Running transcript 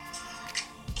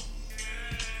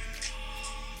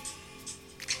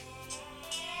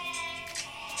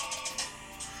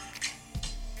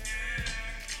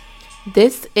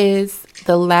This is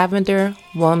the Lavender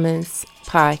Woman's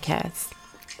Podcast.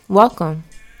 Welcome.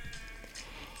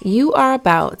 You are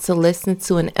about to listen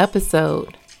to an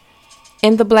episode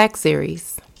in the Black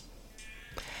series.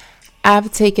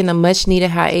 I've taken a much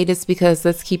needed hiatus because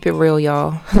let's keep it real,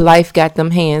 y'all. Life got them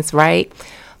hands, right?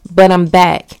 But I'm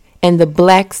back, and the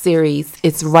Black series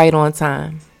is right on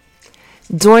time.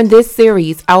 During this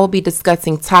series, I will be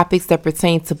discussing topics that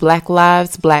pertain to Black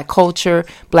lives, Black culture,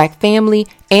 Black family,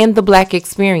 and the Black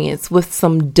experience with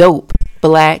some dope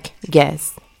Black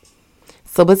guests.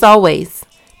 So as always,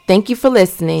 thank you for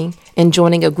listening and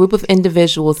joining a group of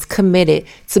individuals committed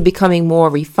to becoming more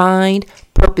refined,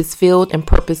 purpose-filled and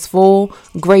purposeful,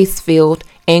 grace-filled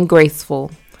and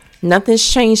graceful. Nothing's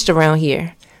changed around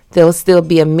here. There'll still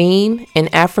be a meme, an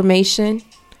affirmation,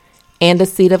 and a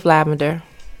seed of lavender.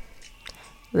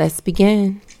 Let's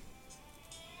begin.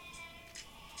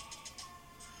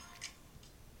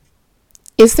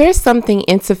 Is there something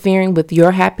interfering with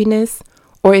your happiness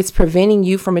or is preventing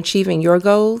you from achieving your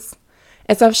goals?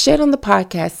 As I've shared on the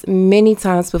podcast many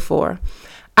times before,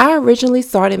 I originally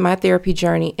started my therapy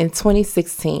journey in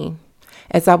 2016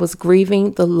 as I was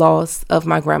grieving the loss of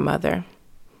my grandmother.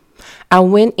 I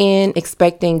went in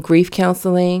expecting grief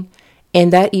counseling,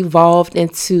 and that evolved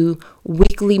into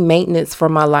weekly maintenance for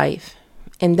my life.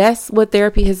 And that's what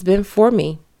therapy has been for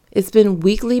me. It's been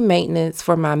weekly maintenance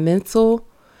for my mental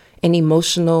and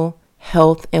emotional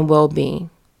health and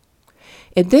well-being.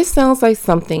 If this sounds like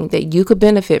something that you could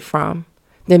benefit from,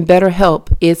 then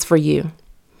BetterHelp is for you.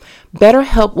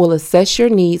 BetterHelp will assess your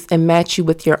needs and match you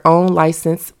with your own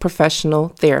licensed professional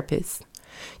therapist.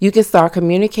 You can start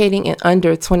communicating in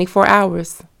under 24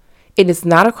 hours. It is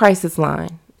not a crisis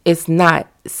line. It's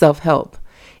not self-help.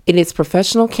 It is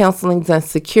professional counseling done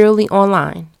securely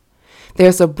online.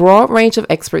 There's a broad range of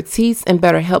expertise in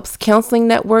BetterHelp's counseling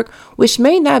network, which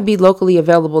may not be locally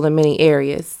available in many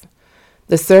areas.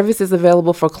 The service is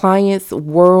available for clients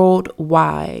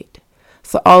worldwide.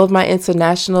 So all of my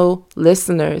international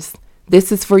listeners,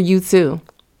 this is for you too.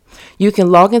 You can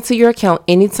log into your account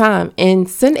anytime and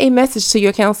send a message to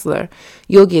your counselor.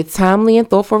 You'll get timely and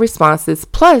thoughtful responses.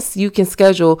 Plus, you can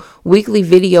schedule weekly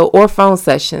video or phone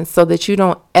sessions so that you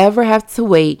don't ever have to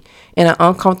wait in an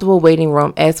uncomfortable waiting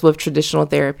room as with traditional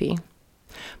therapy.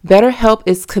 BetterHelp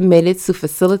is committed to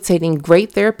facilitating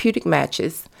great therapeutic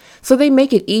matches, so they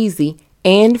make it easy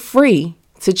and free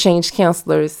to change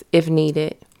counselors if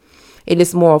needed. It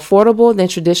is more affordable than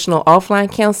traditional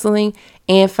offline counseling,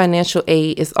 and financial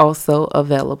aid is also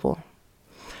available.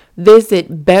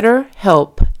 Visit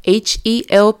BetterHelp,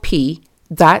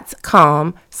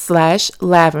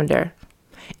 HELP.com/lavender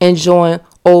and join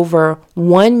over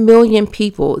 1 million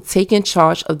people taking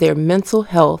charge of their mental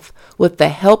health with the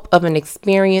help of an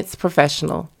experienced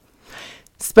professional.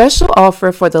 Special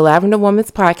offer for the Lavender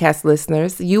Woman's Podcast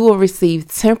listeners, you will receive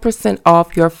 10%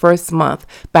 off your first month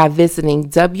by visiting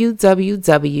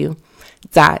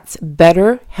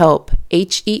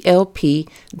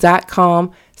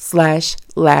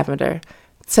www.betterhelp.com/lavender.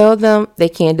 Tell them they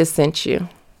Candace sent you.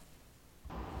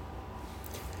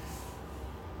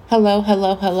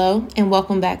 Hello, and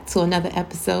welcome back to another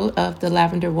episode of the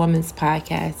Lavender Woman's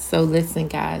Podcast. So listen,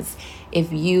 guys,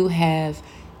 if you have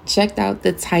checked out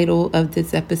the title of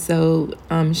this episode,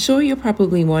 I'm sure you're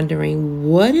probably wondering,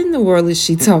 what in the world is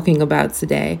she talking about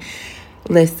today?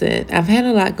 Listen, I've had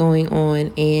a lot going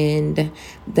on, and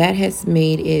that has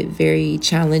made it very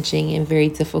challenging and very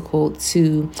difficult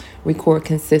to record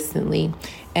consistently.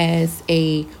 As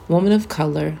a woman of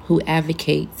color who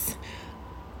advocates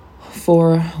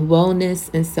for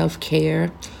wellness and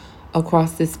self-care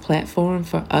across this platform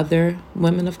for other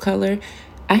women of color,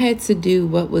 I had to do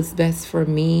what was best for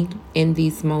me in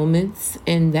these moments,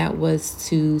 and that was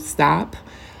to stop,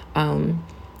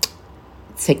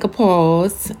 take a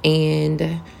pause,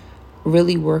 and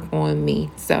really work on me.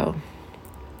 So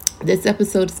this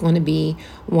episode is going to be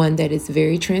one that is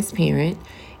very transparent.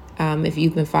 If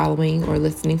you've been following or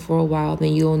listening for a while,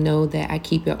 then you'll know that I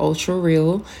keep it ultra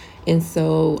real. And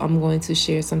so I'm going to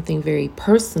share something very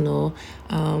personal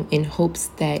in hopes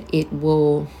that it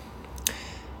will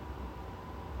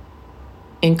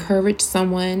encourage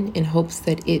someone, in hopes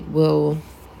that it will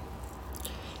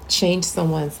change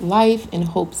someone's life, in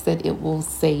hopes that it will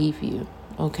save you.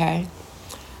 Okay.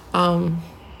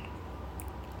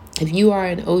 If you are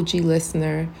an OG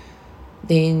listener,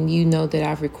 then you know that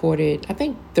I've recorded, I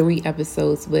think, 3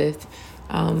 episodes with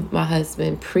my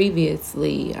husband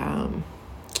previously.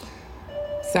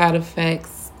 Side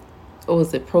effects, or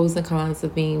was it pros and cons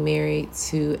of being married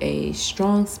to a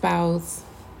strong spouse,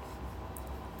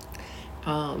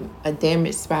 a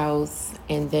damaged spouse,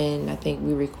 and then I think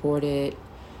we recorded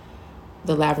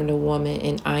the Lavender Woman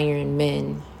and Iron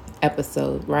Men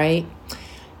episode, right?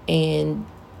 And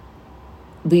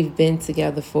we've been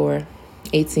together for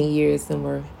 18 years and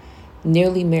we're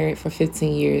nearly married for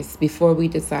 15 years before we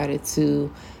decided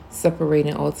to separate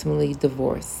and ultimately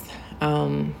divorce.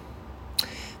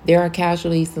 There are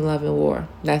casualties in love and war.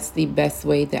 That's the best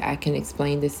way that I can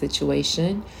explain this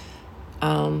situation.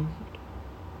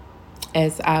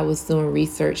 As I was doing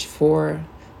research for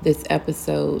this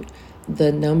episode,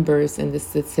 the numbers and the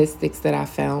statistics that I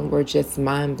found were just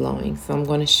mind-blowing. So I'm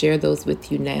going to share those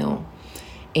with you now.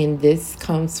 And this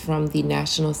comes from the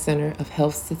National Center of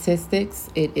Health Statistics.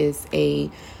 It is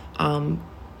a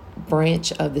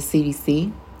branch of the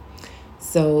CDC.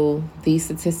 So these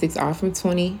statistics are from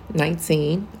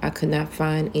 2019. I could not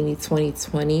find any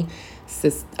 2020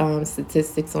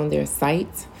 statistics on their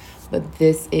site, but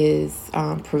this is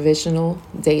provisional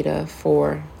data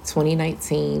for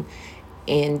 2019.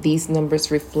 And these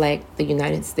numbers reflect the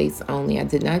United States only. I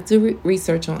did not do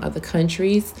research on other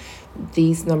countries.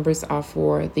 These numbers are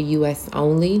for the U.S.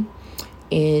 only.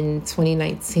 In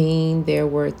 2019, there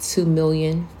were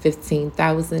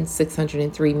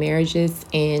 2,015,603 marriages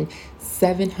and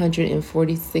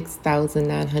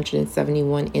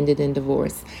 746,971 ended in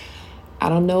divorce. I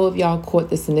don't know if y'all caught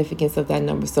the significance of that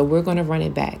number, so we're going to run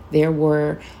it back. There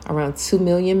were around 2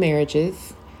 million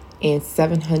marriages and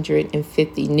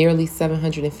nearly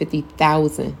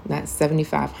 750,000, not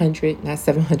 7,500, not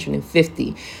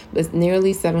 750, but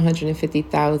nearly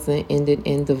 750,000 ended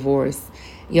in divorce.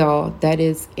 Y'all, that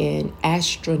is an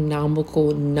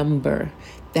astronomical number.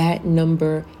 That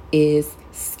number is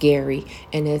scary.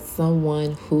 And as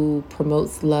someone who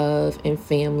promotes love and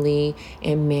family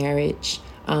and marriage,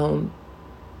 and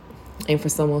for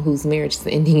someone whose marriage is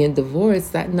ending in divorce,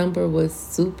 that number was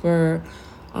super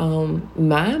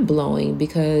mind-blowing,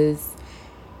 because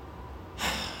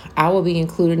I will be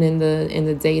included in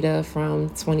the data from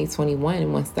 2021,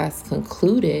 and once that's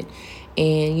concluded.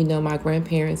 And my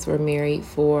grandparents were married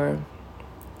for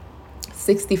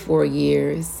 64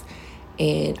 years,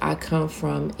 and I come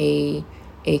from a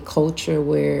culture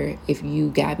where if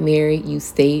you got married, you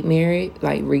stayed married,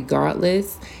 like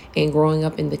regardless. And growing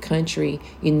up in the country,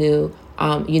 I knew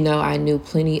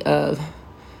plenty of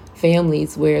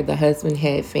families where the husband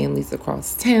had families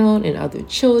across town and other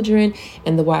children,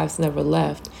 and the wives never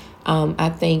left. I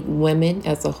think women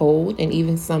as a whole, and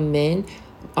even some men,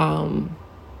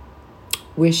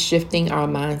 we're shifting our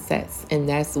mindsets, and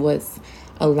that's what's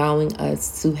allowing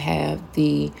us to have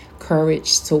the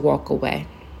courage to walk away.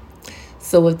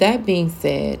 So with that being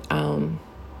said,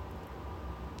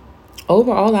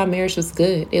 overall, our marriage was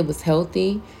good. It was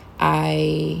healthy.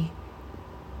 I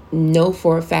know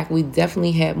for a fact we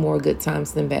definitely had more good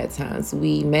times than bad times.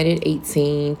 We met at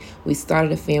 18. We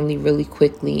started a family really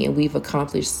quickly, and we've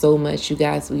accomplished so much. You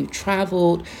guys, we've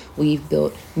traveled. We've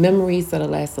built memories that'll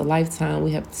last a lifetime.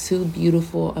 We have 2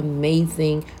 beautiful,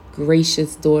 amazing,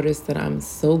 gracious daughters that I'm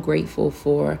so grateful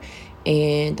for.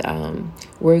 And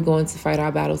we're going to fight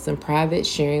our battles in private,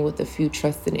 sharing with a few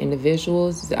trusted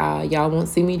individuals. Y'all won't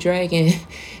see me dragging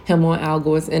him on Al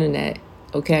Gore's internet.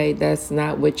 Okay, that's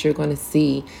not what you're going to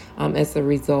see as a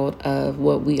result of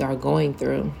what we are going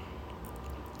through.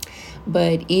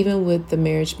 But even with the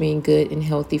marriage being good and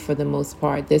healthy for the most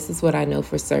part, this is what I know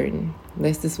for certain.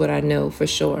 This is what I know for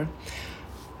sure.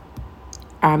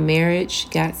 Our marriage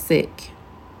got sick.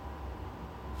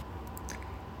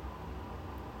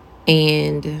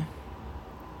 And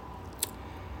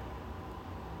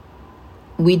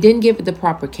we didn't give it the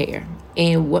proper care.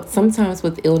 And what sometimes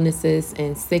with illnesses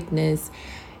and sickness,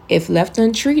 if left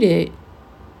untreated,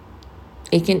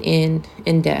 it can end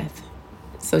in death.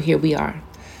 So here we are.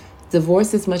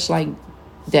 Divorce is much like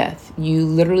death. You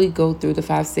literally go through the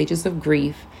 5 stages of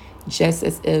grief, just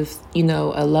as if,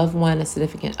 a loved one, a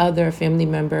significant other, a family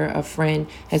member, a friend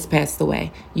has passed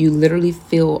away. You literally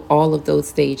feel all of those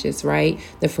stages, right?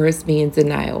 The first being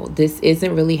denial. This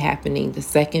isn't really happening. The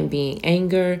second being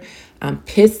anger. I'm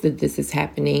pissed that this is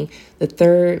happening. The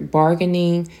third,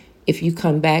 bargaining. If you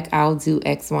come back, I'll do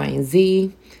X, Y, and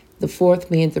Z. The fourth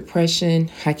being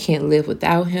depression. I can't live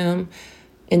without him.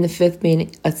 And the fifth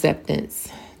being acceptance.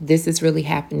 This is really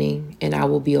happening, and I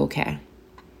will be okay.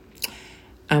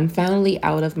 I'm finally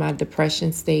out of my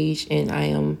depression stage, and I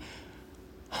am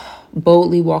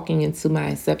boldly walking into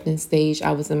my acceptance stage.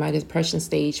 I was in my depression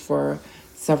stage for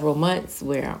several months,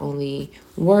 where I only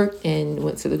worked and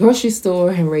went to the grocery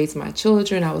store and raised my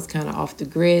children. I was kind of off the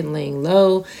grid, laying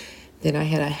low. Then I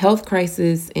had a health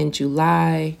crisis in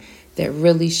July that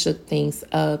really shook things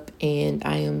up, and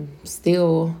I am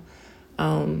still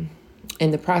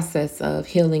in the process of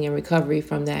healing and recovery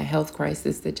from that health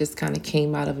crisis that just kind of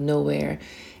came out of nowhere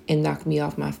and knocked me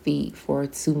off my feet for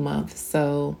 2 months.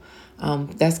 So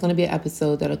that's going to be an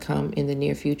episode that'll come in the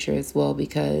near future as well,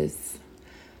 because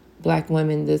Black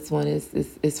women, this one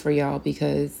is for y'all,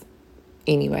 because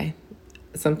anyway,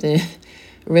 something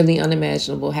really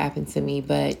unimaginable happened to me.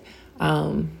 But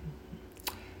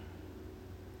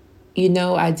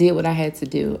I did what I had to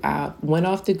do. I went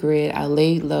off the grid. I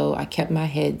laid low. I kept my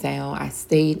head down. I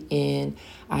stayed in.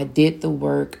 I did the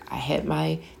work. I had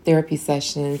my therapy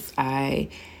sessions. I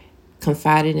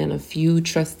confided in a few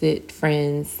trusted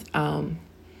friends. And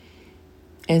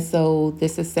so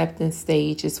this acceptance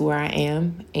stage is where I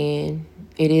am. And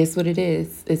it is what it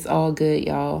is. It's all good,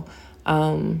 y'all.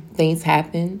 Things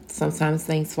happen. Sometimes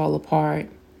things fall apart.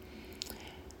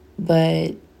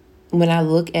 But when I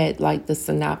look at like the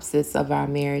synopsis of our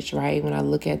marriage, right? When I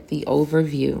look at the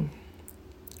overview,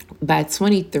 by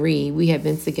 23, we had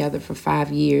been together for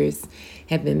 5 years,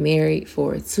 had been married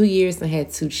for 2 years, and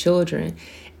had 2 children.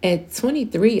 At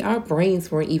 23, our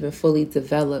brains weren't even fully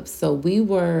developed. So we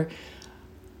were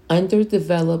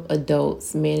underdeveloped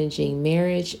adults managing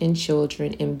marriage and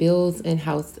children and bills and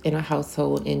in a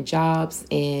household and jobs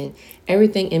and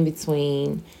everything in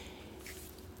between.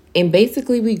 And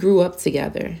basically we grew up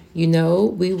together. We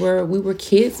were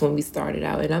kids when we started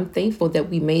out, and I'm thankful that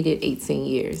we made it 18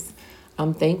 years.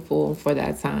 I'm thankful for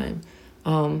that time.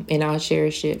 And I'll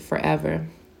cherish it forever.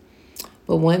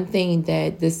 But one thing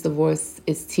that this divorce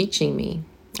is teaching me,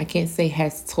 I can't say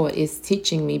has taught, is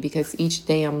teaching me, because each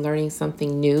day I'm learning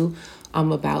something new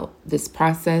about this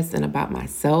process and about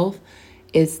myself,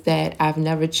 is that I've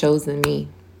never chosen me,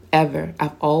 ever.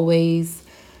 I've always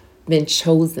been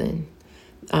chosen.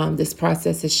 This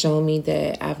process has shown me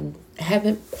that I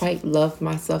haven't quite loved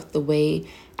myself the way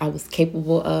I was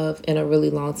capable of in a really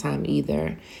long time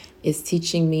either. It's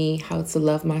teaching me how to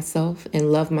love myself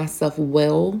and love myself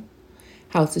well,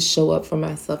 how to show up for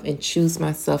myself and choose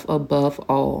myself above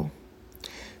all.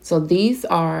 So these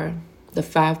are the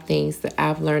 5 things that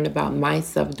I've learned about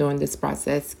myself during this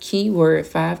process. Keyword,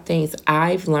 5 things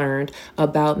I've learned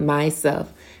about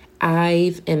myself.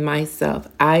 I've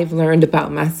learned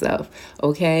about myself,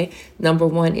 okay? Number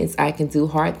 1 is I can do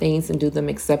hard things and do them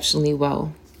exceptionally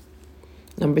well.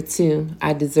 Number 2,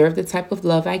 I deserve the type of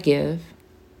love I give.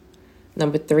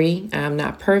 Number 3, I am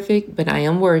not perfect, but I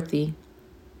am worthy.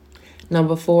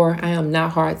 Number 4, I am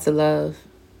not hard to love.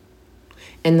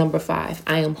 And number 5,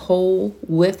 I am whole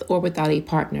with or without a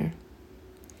partner.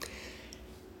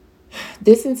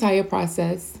 This entire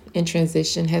process and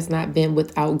transition has not been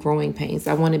without growing pains.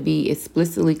 I want to be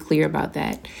explicitly clear about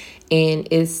that. And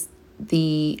it's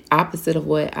the opposite of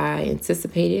what I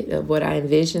anticipated, of what I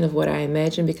envisioned, of what I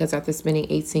imagined, because after spending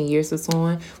 18 years or so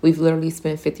on, we've literally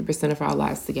spent 50% of our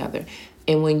lives together.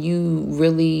 And when you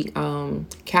really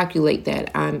calculate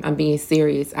that, I'm being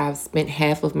serious. I've spent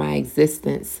half of my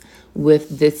existence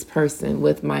with this person,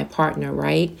 with my partner,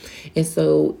 right? And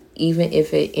so even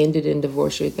if it ended in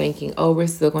divorce, you're thinking, oh, we're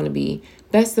still going to be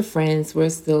best of friends. We're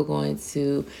still going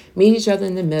to meet each other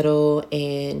in the middle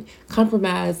and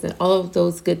compromise and all of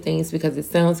those good things, because it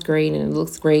sounds great and it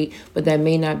looks great, but that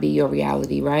may not be your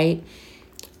reality, right?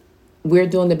 We're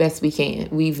doing the best we can.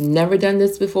 We've never done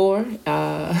this before.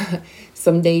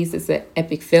 Some days it's an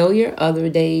epic failure. Other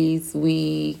days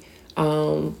we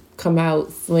come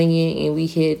out swinging and we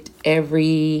hit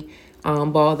every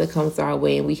ball that comes our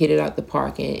way, and we hit it out the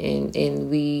park, and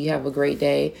we have a great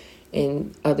day.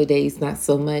 And other days not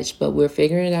so much, but we're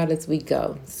figuring it out as we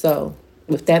go. So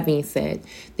with that being said,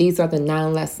 these are the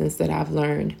 9 lessons that I've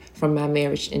learned from my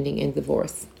marriage ending in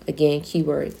divorce. Again,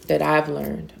 keyword that I've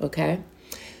learned, okay?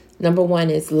 Number 1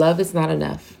 is love is not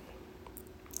enough.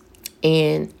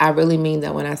 And I really mean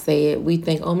that when I say it. We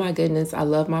think, oh my goodness, I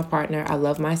love my partner. I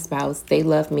love my spouse. They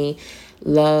love me.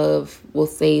 Love will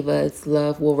save us.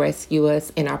 Love will rescue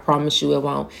us. And I promise you it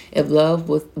won't. If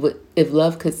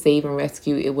love could save and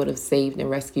rescue, it would have saved and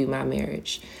rescued my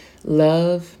marriage.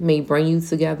 Love may bring you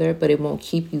together, but it won't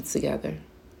keep you together.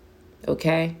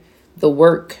 Okay? The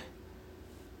work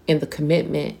and the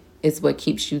commitment is what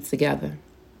keeps you together.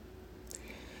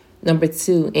 Number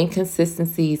 2,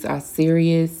 inconsistencies are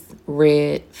serious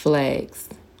red flags.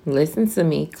 Listen to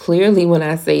me clearly when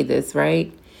I say this,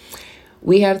 right?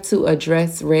 We have to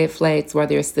address red flags while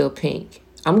they're still pink.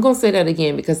 I'm going to say that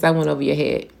again because that went over your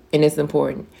head and it's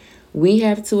important. We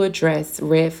have to address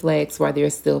red flags while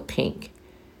they're still pink.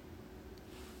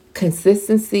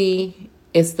 Consistency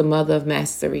is the mother of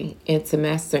mastery. And to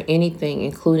master anything,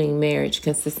 including marriage,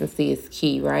 consistency is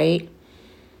key, right?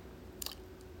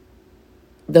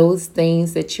 those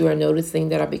things that you are noticing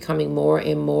that are becoming more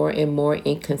and more and more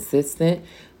inconsistent,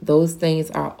 those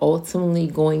things are ultimately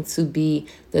going to be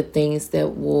the things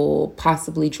that will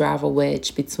possibly drive a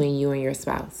wedge between you and your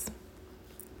spouse.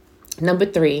 Number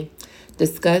 3,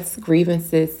 discuss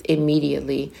grievances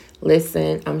immediately.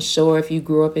 Listen, I'm sure if you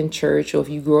grew up in church, or if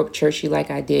you grew up churchy like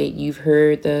I did, you've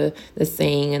heard the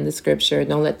saying and the scripture,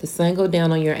 don't let the sun go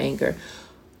down on your anger.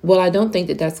 Well, I don't think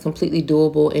that that's completely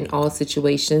doable in all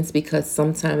situations, because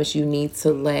sometimes you need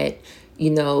to let,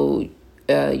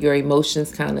 your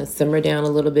emotions kind of simmer down a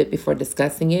little bit before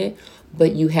discussing it,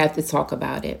 but you have to talk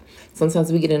about it.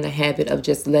 Sometimes we get in the habit of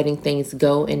just letting things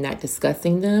go and not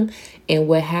discussing them. And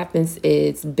what happens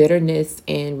is bitterness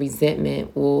and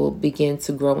resentment will begin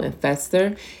to grow and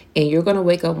fester. And you're going to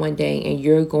wake up one day and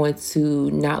you're going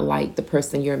to not like the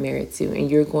person you're married to.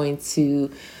 And you're going to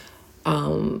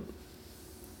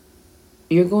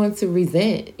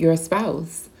resent your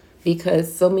spouse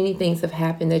because so many things have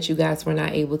happened that you guys were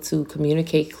not able to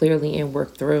communicate clearly and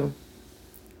work through.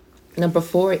 Number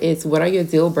 4 is, what are your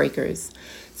deal breakers?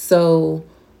 So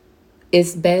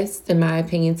it's best, in my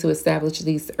opinion, to establish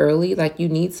these early. Like, you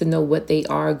need to know what they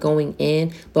are going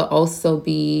in, but also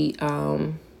be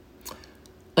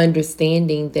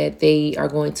understanding that they are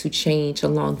going to change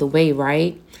along the way,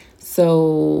 right?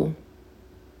 So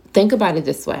think about it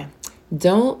this way.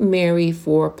 Don't marry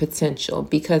for potential,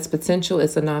 because potential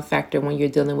is a non-factor when you're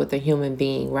dealing with a human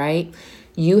being, right?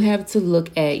 You have to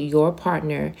look at your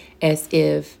partner as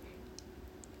if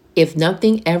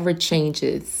nothing ever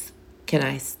changes, can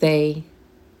I stay?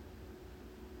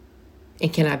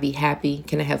 And can I be happy?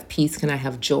 Can I have peace? Can I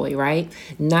have joy, right?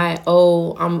 Not,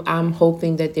 I'm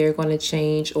hoping that they're going to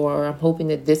change, or I'm hoping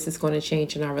that this is going to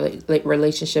change in our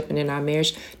relationship and in our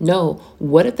marriage. No,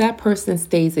 what if that person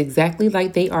stays exactly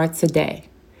like they are today?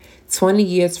 20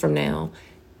 years from now,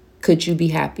 could you be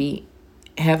happy,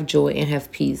 have joy, and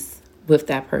have peace with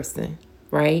that person,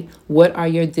 right? What are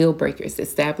your deal breakers?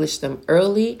 Establish them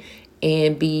early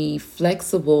and be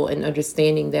flexible and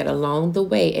understanding that along the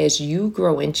way, as you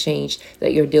grow and change,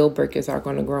 that your deal breakers are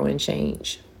going to grow and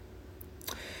change.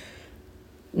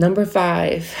 Number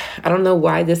 5, I don't know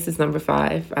why this is number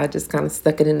 5. I just kind of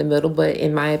stuck it in the middle, but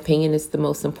in my opinion, it's the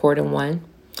most important one.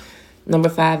 Number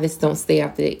 5 is, don't stay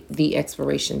after the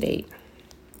expiration date.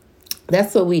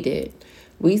 That's what we did.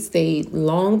 We stayed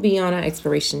long beyond our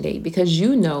expiration date, because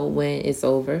you know when it's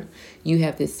over. You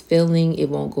have this feeling, it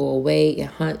won't go away. It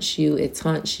haunts you, it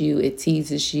taunts you, it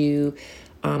teases you.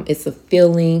 It's a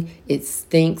feeling, it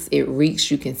stinks, it reeks,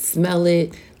 you can smell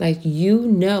it. Like, you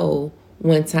know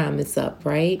when time is up,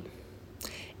 right?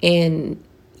 And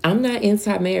I'm not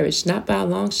anti-marriage, not by a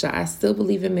long shot. I still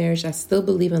believe in marriage. I still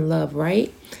believe in love,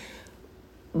 right?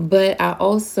 But I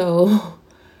also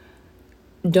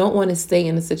don't want to stay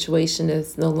in a situation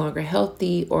that's no longer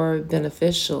healthy or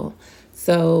beneficial.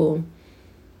 So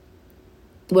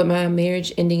what my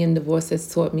marriage ending and divorce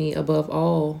has taught me above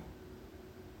all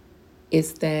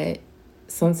is that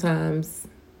sometimes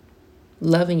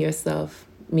loving yourself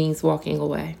means walking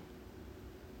away.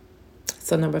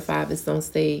 So number 5 is, don't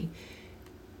stay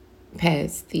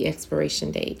past the expiration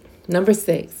date. Number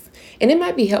 6, and it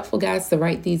might be helpful, guys, to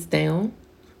write these down.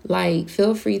 Like,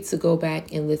 feel free to go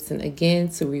back and listen again,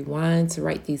 to rewind, to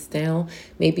write these down.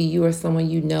 Maybe you or someone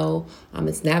you know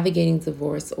is navigating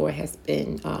divorce, or has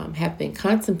been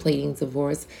contemplating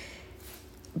divorce.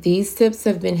 These tips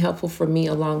have been helpful for me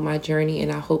along my journey,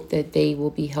 and I hope that they will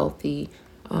be helpful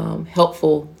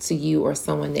to you or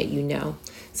someone that you know.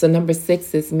 So number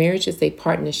 6 is, marriage is a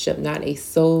partnership, not a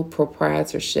sole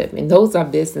proprietorship. And those are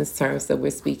business terms that we're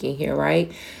speaking here,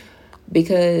 right?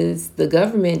 Because the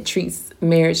government treats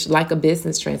marriage like a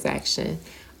business transaction.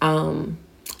 But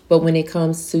when it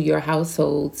comes to your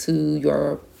household, to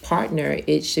your partner,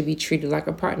 it should be treated like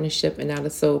a partnership and not a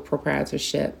sole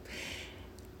proprietorship.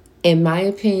 In my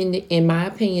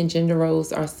opinion, gender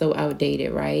roles are so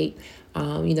outdated, right?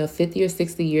 50 or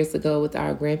 60 years ago, with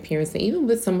our grandparents and even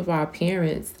with some of our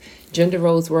parents, gender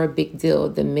roles were a big deal.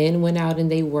 The men went out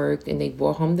and they worked, and they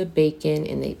brought home the bacon,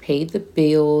 and they paid the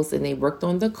bills, and they worked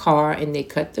on the car, and they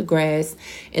cut the grass.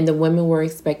 And the women were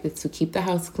expected to keep the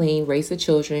house clean, raise the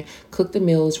children, cook the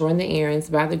meals, run the errands,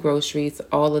 buy the groceries,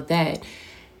 all of that.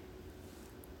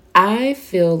 I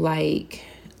feel like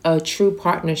a true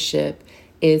partnership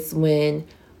is when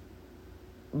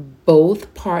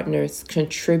both partners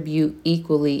contribute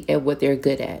equally at what they're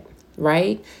good at,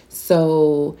 right?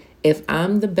 So if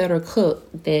I'm the better cook,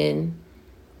 then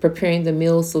preparing the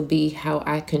meals will be how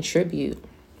I contribute.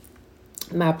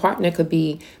 My partner could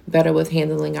be better with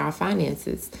handling our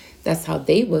finances. That's how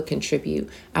they would contribute.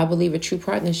 I believe a true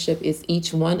partnership is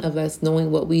each one of us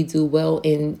knowing what we do well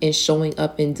and showing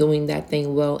up and doing that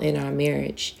thing well in our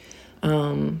marriage.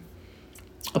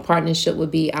 A partnership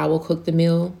would be I will cook the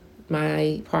meal,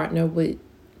 my partner would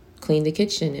clean the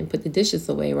kitchen and put the dishes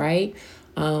away, right?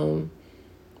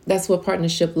 That's what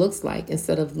partnership looks like,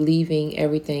 instead of leaving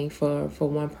everything for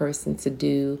one person to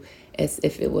do as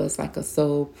if it was like a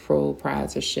sole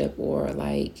proprietorship, or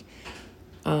like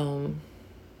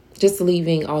just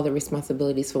leaving all the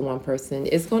responsibilities for one person.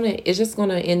 It's just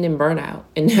gonna end in burnout,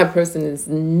 and that person is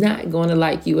not gonna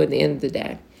like you at the end of the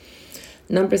day.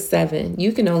 Number 7,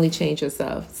 you can only change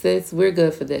yourself. Sis, we're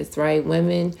good for this, right?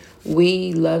 Women,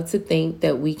 we love to think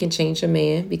that we can change a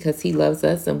man because he loves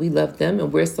us and we love them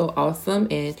and we're so awesome.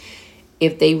 And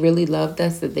if they really loved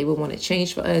us, that they would want to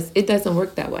change for us. It doesn't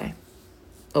work that way,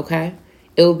 okay?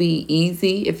 It will be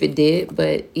easy if it did,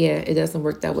 but yeah, it doesn't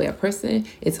work that way. A person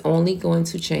is only going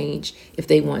to change if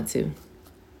they want to,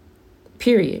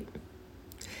 period.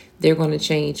 They're going to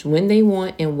change when they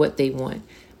want and what they want,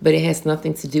 but it has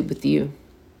nothing to do with you.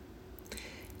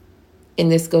 And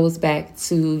this goes back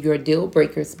to your deal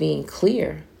breakers being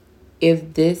clear.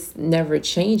 If this never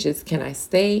changes, can I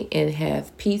stay and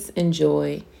have peace and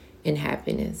joy and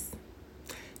happiness?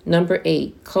 Number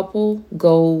 8, couple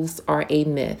goals are a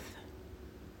myth.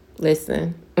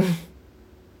 Listen,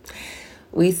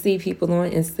 we see people on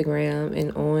Instagram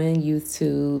and on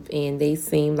YouTube, and they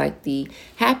seem like the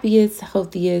happiest,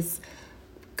 healthiest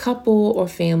couple or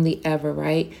family ever,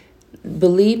 right?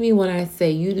 Believe me when I say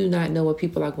you do not know what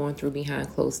people are going through behind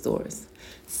closed doors.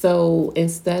 So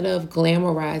instead of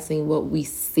glamorizing what we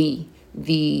see,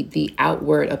 the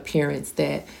outward appearance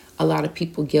that a lot of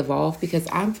people give off, because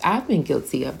I've been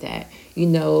guilty of that.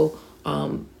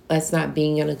 Us not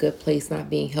being in a good place, not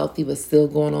being healthy, but still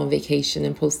going on vacation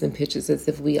and posting pictures as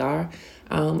if we are.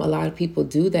 A lot of people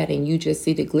do that, and you just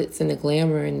see the glitz and the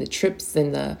glamour and the trips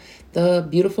and the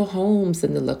beautiful homes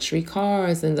and the luxury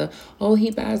cars and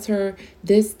he buys her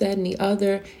this, that, and the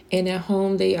other. And at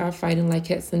home, they are fighting like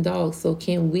cats and dogs. So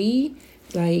can we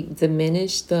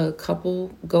diminish the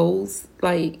couple goals?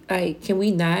 Can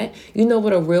we not? You know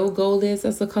what a real goal is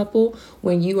as a couple?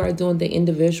 When you are doing the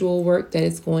individual work that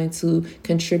is going to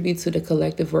contribute to the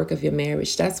collective work of your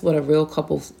marriage. That's what a real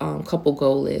couple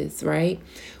goal is, right?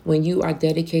 When you are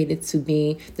dedicated to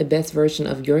being the best version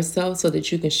of yourself so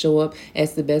that you can show up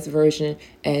as the best version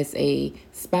as a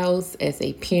spouse, as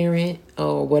a parent,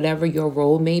 or whatever your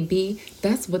role may be.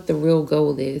 That's what the real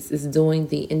goal is doing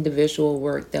the individual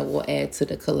work that will add to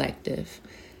the collective.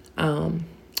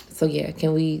 So yeah,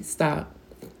 can we stop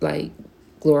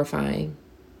glorifying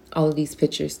all of these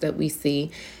pictures that we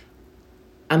see?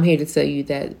 I'm here to tell you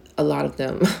that a lot of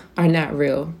them are not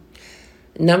real.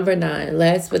 Number 9,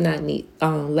 last but not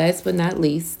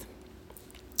least,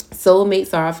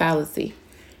 soulmates are a fallacy.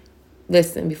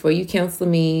 Listen, before you cancel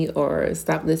me or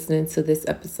stop listening to this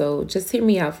episode, just hear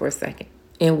me out for a second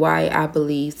and why I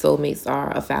believe soulmates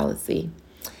are a fallacy.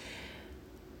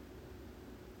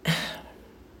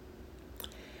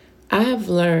 I have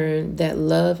learned that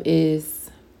love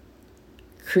is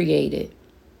created,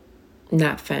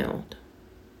 not found.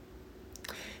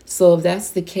 So if that's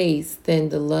the case, then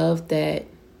the love that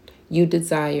you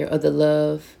desire, or the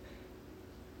love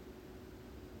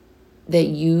that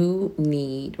you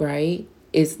need, right,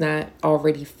 is not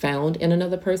already found in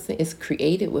another person. It's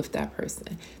created with that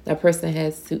person. That person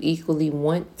has to equally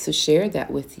want to share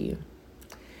that with you.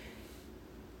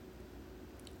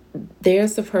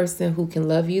 There's a person who can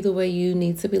love you the way you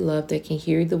need to be loved, that can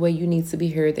hear you the way you need to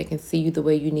be heard, that can see you the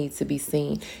way you need to be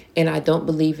seen. And I don't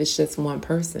believe it's just one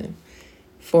person.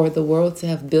 For the world to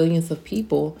have billions of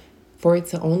people, for it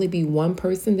to only be one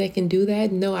person that can do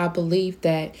that, no, I believe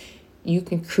that you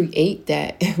can create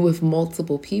that with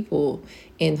multiple people,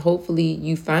 and hopefully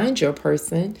you find your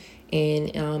person,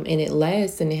 and it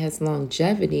lasts and it has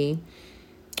longevity.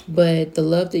 But the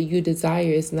love that you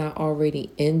desire is not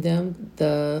already in them.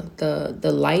 The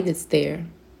light is there,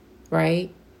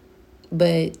 right?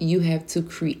 But you have to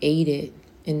create it,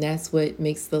 and that's what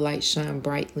makes the light shine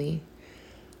brightly.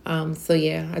 So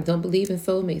yeah, I don't believe in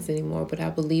soulmates anymore, but I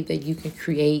believe that you can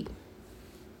create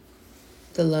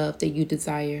the love that you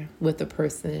desire with a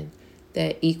person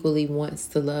that equally wants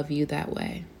to love you that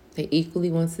way. That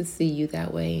equally wants to see you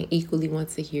that way and equally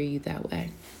wants to hear you that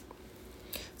way.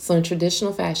 So in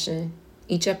traditional fashion,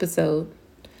 each episode,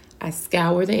 I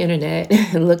scour the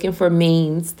internet looking for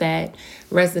memes that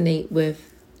resonate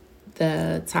with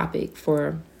the topic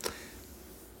for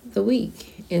the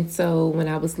week. And so when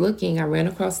I was looking, I ran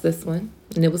across this one,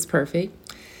 and it was perfect.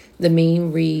 The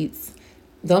meme reads,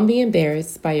 Don't be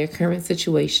embarrassed by your current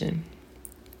situation.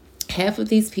 Half of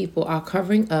these people are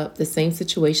covering up the same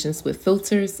situations with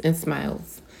filters and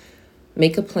smiles.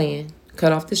 Make a plan,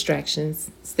 cut off distractions,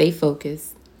 stay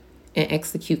focused, and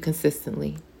execute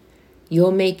consistently.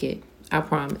 You'll make it, I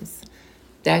promise.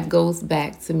 That goes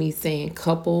back to me saying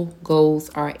couple goals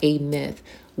are a myth.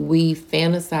 We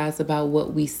fantasize about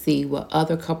what we see, what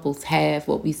other couples have,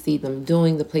 what we see them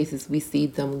doing, the places we see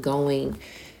them going.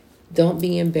 Don't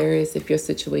be embarrassed if your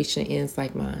situation ends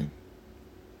like mine.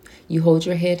 You hold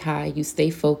your head high, you stay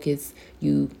focused,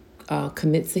 you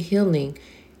commit to healing,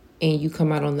 and you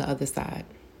come out on the other side.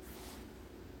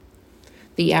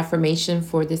 The affirmation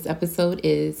for this episode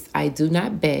is I do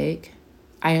not beg,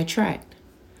 I attract.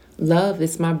 Love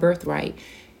is my birthright.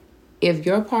 If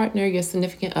your partner, your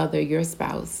significant other, your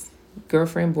spouse,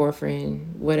 girlfriend,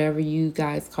 boyfriend, whatever you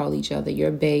guys call each other,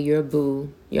 your bae, your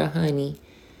boo, your honey,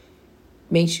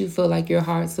 makes you feel like you're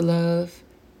hard to love,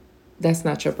 that's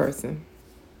not your person.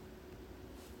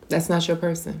 That's not your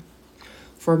person.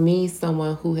 For me,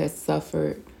 someone who has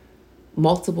suffered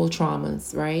multiple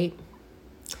traumas, right?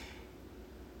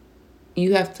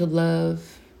 You have to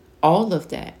love all of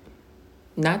that.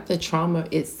 Not the trauma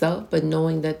itself, but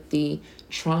knowing that the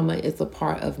trauma is a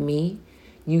part of me.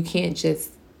 You can't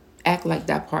just act like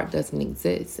that part doesn't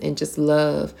exist and just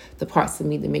love the parts of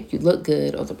me that make you look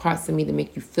good or the parts of me that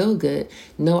make you feel good.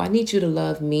 No, I need you to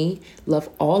love me, love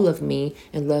all of me,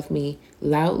 and love me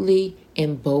loudly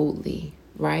and boldly,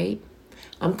 right?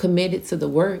 I'm committed to the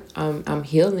work. I'm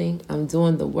healing. I'm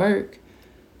doing the work.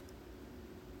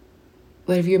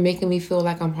 But if you're making me feel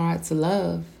like I'm hard to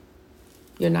love,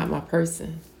 you're not my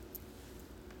person.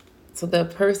 So the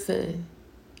person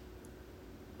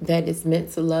that is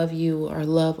meant to love you or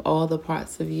love all the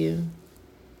parts of you,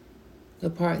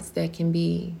 the parts that can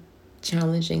be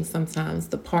challenging sometimes,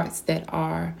 the parts that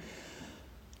are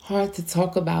hard to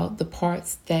talk about, the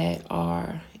parts that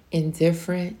are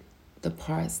indifferent, the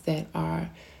parts that are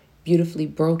beautifully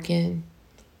broken,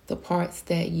 the parts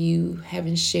that you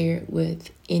haven't shared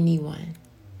with anyone.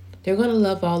 They're going to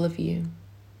love all of you.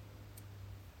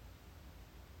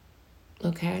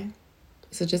 Okay?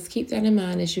 So just keep that in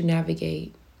mind as you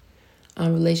navigate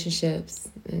relationships,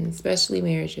 and especially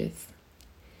marriages.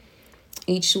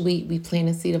 Each week we plant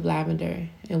a seed of lavender.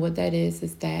 And what that is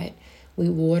that we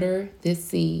water this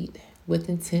seed with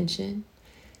intention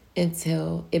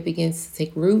until it begins to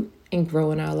take root and grow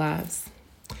in our lives.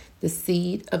 The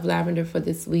seed of lavender for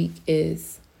this week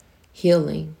is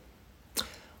healing.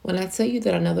 When I tell you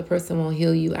that another person won't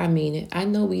heal you, I mean it. I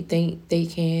know we think they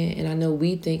can, and I know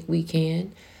we think we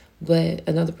can, but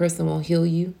another person won't heal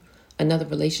you. Another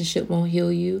relationship won't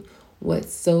heal you.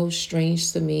 What's so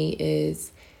strange to me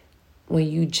is when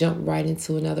you jump right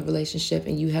into another relationship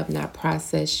and you have not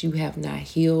processed, you have not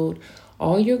healed,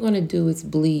 all you're going to do is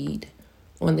bleed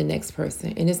on the next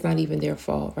person. And it's not even their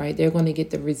fault, right? They're going to get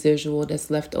the residual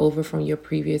that's left over from your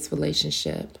previous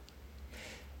relationship.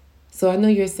 So I know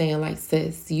you're saying, like,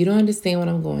 sis, you don't understand what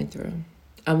I'm going through.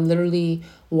 I'm literally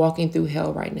walking through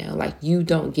hell right now. Like, you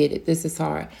don't get it. This is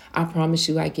hard. I promise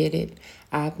you I get it.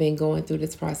 I've been going through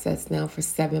this process now for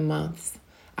 7 months.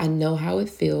 I know how it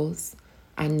feels.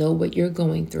 I know what you're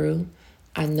going through.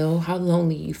 I know how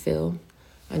lonely you feel.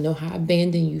 I know how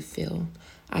abandoned you feel.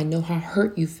 I know how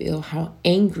hurt you feel, how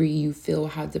angry you feel,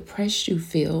 how depressed you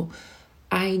feel.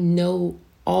 I know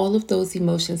all of those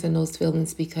emotions and those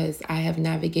feelings because I have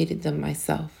navigated them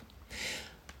myself.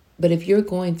 But if you're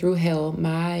going through hell,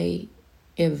 my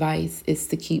advice is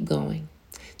to keep going.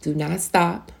 Do not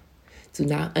stop. Do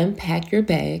not unpack your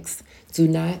bags. Do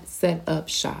not set up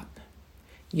shop.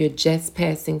 You're just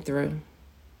passing through.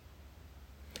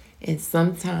 And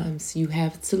sometimes you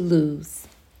have to lose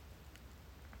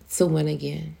to win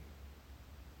again.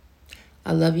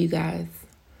 I love you guys.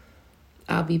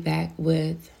 I'll be back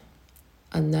with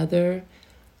another,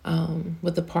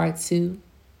 with a part 2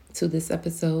 to this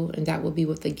episode, and that will be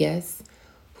with a guest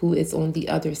who is on the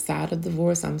other side of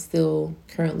divorce. I'm still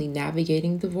currently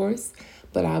navigating divorce,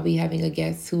 but I'll be having a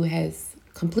guest who has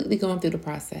completely gone through the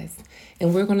process,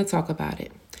 and we're going to talk about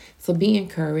it. So be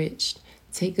encouraged.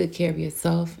 Take good care of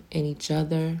yourself and each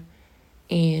other,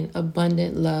 and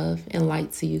abundant love and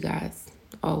light to you guys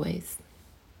always.